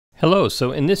Hello,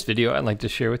 so in this video I'd like to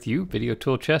share with you Video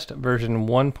ToolChest version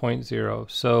 1.0.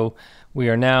 So we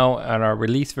are now on our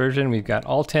release version. We've got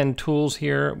all 10 tools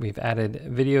here. We've added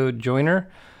Video Joiner.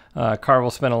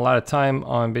 Carl spent a lot of time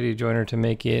on Video Joiner to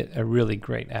make it a really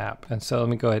great app. And so let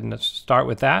me go ahead and start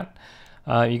with that.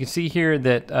 You can see here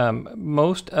that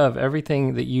most of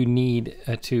everything that you need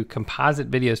to composite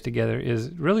videos together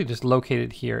is really just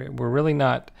located here. We're really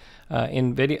not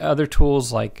in other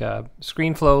tools like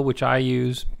ScreenFlow, which I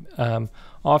use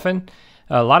often.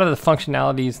 A lot of the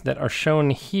functionalities that are shown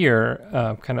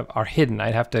here kind of are hidden.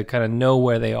 I'd have to kind of know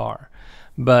where they are.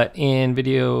 But in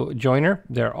Video Joiner,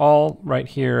 they're all right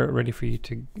here ready for you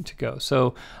to go.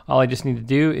 So all I just need to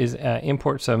do is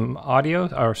import some audio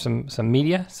or some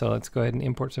media. So let's go ahead and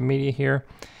import some media here.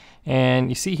 And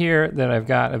you see here that I've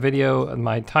got a video.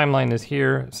 My timeline is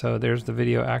here. So there's the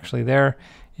video actually there.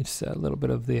 It's a little bit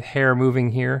of the hair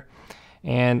moving here.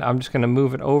 And I'm just going to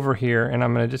move it over here, and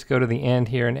I'm going to just go to the end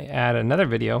here and add another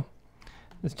video.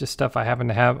 It's just stuff I happen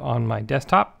to have on my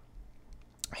desktop.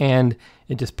 And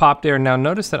it just popped there. Now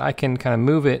notice that I can kind of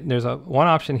move it. There's one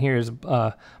option here is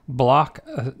block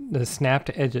the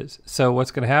snapped edges. So what's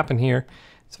going to happen here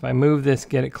is if I move this,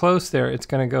 get it close there, it's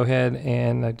going to go ahead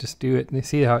and I just do it. And you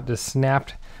see how it just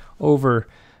snapped over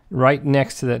right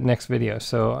next to that next video.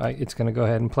 So it's going to go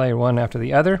ahead and play one after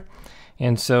the other.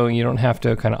 And so you don't have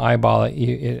to kind of eyeball it.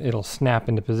 It'll snap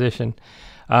into position.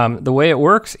 The way it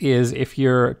works is if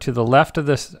you're to the left of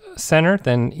the center,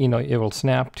 then it will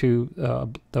snap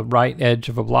to the right edge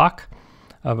of a block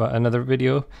of another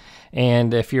video.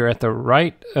 And if you're at the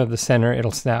right of the center, it'll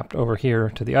snap over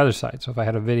here to the other side. So if I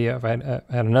had a video, if I had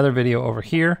another video over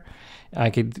here,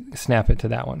 I could snap it to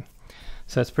that one.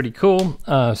 So that's pretty cool.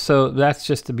 So that's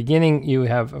just the beginning. You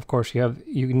have, of course,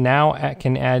 you now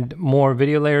can add more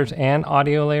video layers and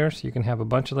audio layers. You can have a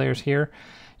bunch of layers here.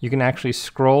 You can actually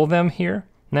scroll them here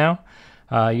now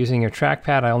using your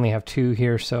trackpad. I only have 2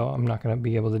 here, so I'm not going to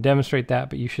be able to demonstrate that,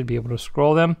 but you should be able to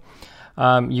scroll them.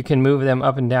 You can move them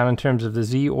up and down in terms of the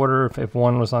Z order. If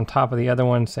one was on top of the other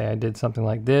one, say I did something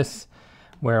like this,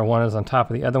 where one is on top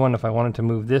of the other one, if I wanted to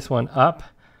move this one up,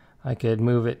 I could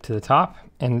move it to the top,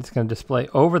 and it's going to display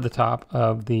over the top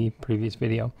of the previous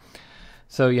video.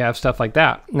 So you have stuff like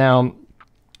that. Now,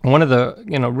 one of the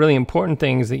really important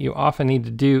things that you often need to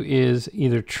do is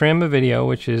either trim a video,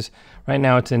 which is right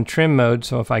now it's in trim mode.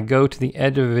 So if I go to the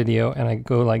edge of a video and I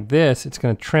go like this, it's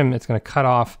going to trim, it's going to cut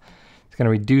off, it's going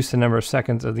to reduce the number of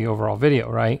seconds of the overall video,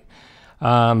 right?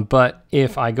 But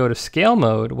if I go to scale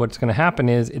mode, what's going to happen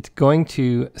is it's going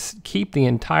to keep the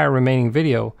entire remaining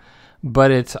video,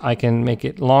 but I can make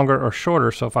it longer or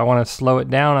shorter. So if I want to slow it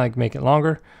down, I can make it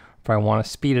longer. If I want to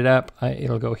speed it up,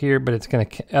 it'll go here, but it's going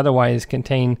to otherwise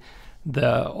contain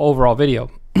the overall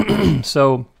video.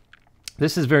 So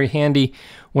this is very handy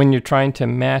when you're trying to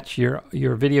match your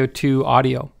video to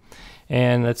audio.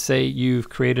 And let's say you've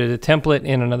created a template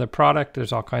in another product.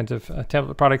 There's all kinds of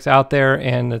template products out there,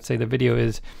 and let's say the video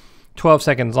is 12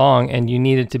 seconds long and you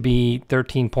need it to be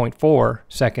 13.4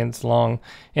 seconds long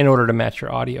in order to match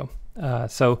your audio.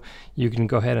 So you can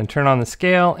go ahead and turn on the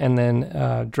scale and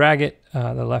then drag it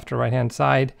the left or right hand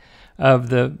side of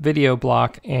the video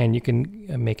block, and you can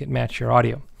make it match your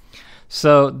audio.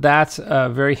 So that's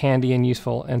very handy and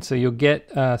useful. And so you'll get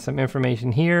some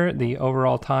information here. The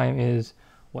overall time is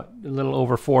a little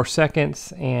over 4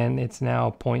 seconds, and it's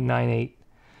now 0.98.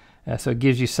 So it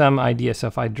gives you some idea. So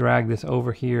if I drag this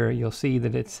over here, you'll see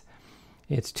that it's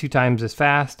 2 times as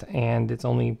fast, and it's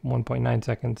only 1.9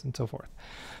 seconds, and so forth.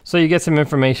 So you get some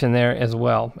information there as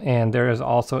well. And there is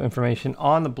also information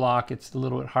on the block. It's a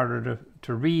little bit harder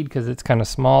to read because it's kind of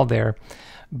small there,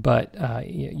 but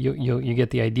you get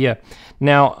the idea.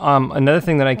 Now, another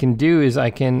thing that I can do is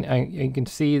I can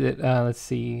see that, let's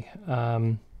see,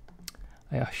 I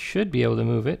should be able to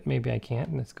move it. Maybe I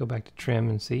can't. Let's go back to trim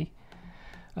and see.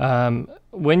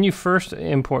 When you first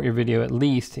import your video, at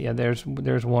least, yeah, there's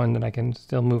one that I can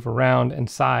still move around and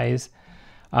size.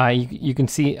 You can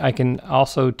see I can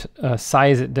also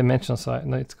size it dimensional. So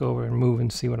let's go over and move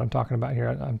and see what I'm talking about here.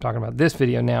 I'm talking about this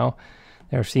video now.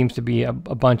 There seems to be a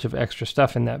bunch of extra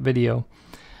stuff in that video,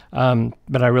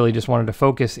 but I really just wanted to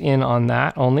focus in on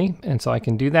that only, and so I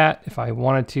can do that. If I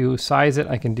wanted to size it,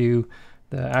 I can do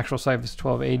the actual size is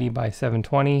 1280 by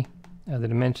 720, the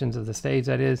dimensions of the stage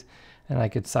that is, and I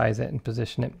could size it and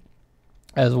position it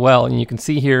as well. And you can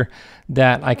see here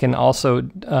that I can also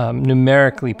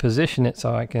numerically position it,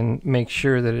 so I can make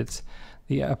sure that it's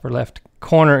the upper left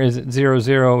corner is at 0,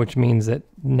 0, which means that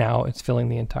now it's filling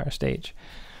the entire stage.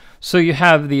 So you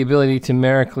have the ability to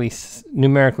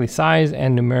numerically size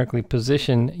and numerically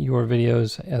position your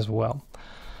videos as well.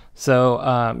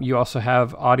 So you also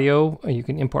have audio. You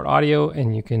can import audio,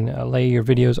 and you can lay your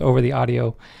videos over the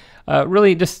audio.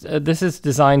 Really, just this is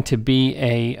designed to be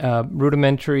a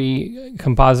rudimentary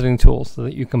compositing tool, so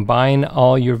that you combine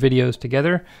all your videos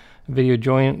together.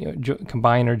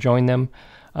 Combine or join them.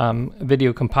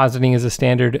 Video compositing is a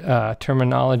standard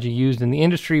terminology used in the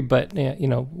industry, but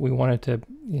we wanted to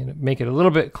make it a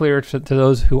little bit clearer to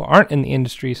those who aren't in the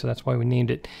industry, so that's why we named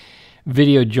it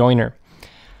Video Joiner.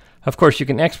 Of course, you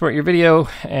can export your video,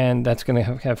 and that's going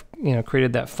to have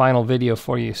created that final video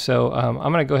for you. So I'm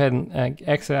going to go ahead and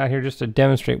exit out here just to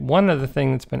demonstrate one other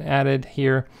thing that's been added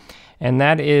here, and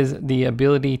that is the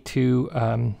ability to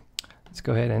let's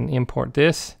go ahead and import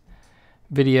this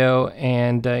video,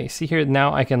 and you see here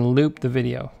now I can loop the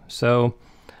video. So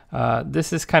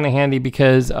this is kind of handy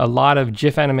because a lot of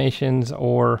GIF animations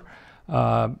or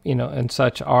and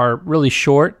such are really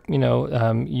short.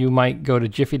 You might go to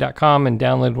jiffy.com and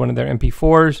download one of their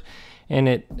MP4s, and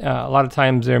a lot of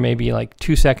times they're maybe like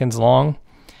 2 seconds long,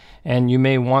 and you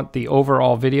may want the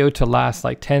overall video to last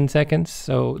like 10 seconds.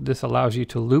 So this allows you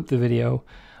to loop the video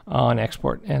on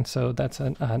export, and so that's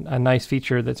a nice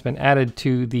feature that's been added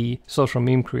to the Social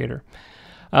Meme Creator.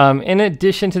 In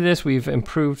addition to this, we've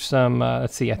improved some,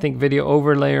 let's see, I think Video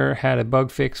Overlayer had a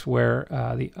bug fix where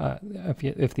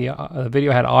if the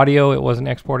video had audio, it wasn't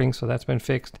exporting, so that's been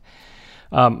fixed.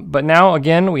 But now,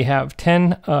 again, we have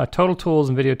 10 total tools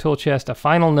in Video ToolChest. A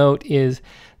final note is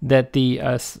that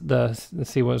let's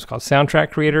see what it's called,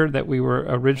 Soundtrack Creator that we were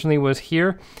originally was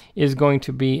here is going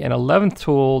to be an 11th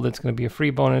tool that's going to be a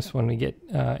free bonus when we get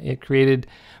it created.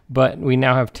 But we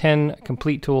now have 10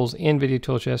 complete tools in Video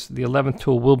ToolChest. The 11th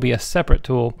tool will be a separate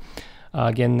tool.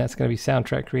 Again, that's going to be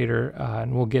Soundtrack Creator,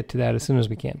 and we'll get to that as soon as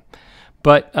we can.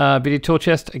 But Video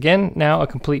ToolChest, again, now a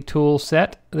complete tool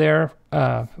set there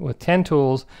with 10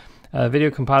 tools. Video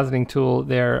compositing tool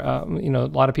there. A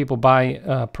lot of people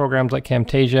buy programs like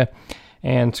Camtasia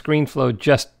and ScreenFlow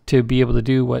just to be able to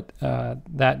do what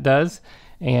that does.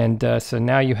 And so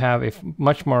now you have a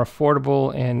much more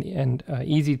affordable and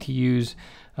easy to use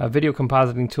video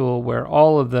compositing tool where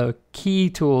all of the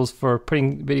key tools for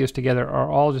putting videos together are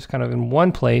all just kind of in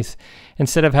one place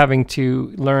instead of having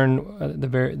to learn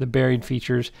the buried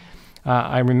features.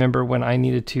 I remember when I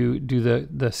needed to do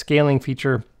the scaling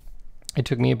feature, it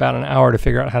took me about an hour to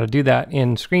figure out how to do that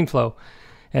in ScreenFlow.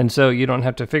 And so you don't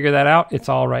have to figure that out. It's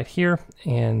all right here.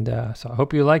 And so I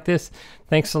hope you like this.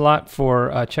 Thanks a lot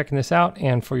for checking this out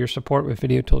and for your support with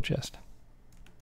Video ToolChest.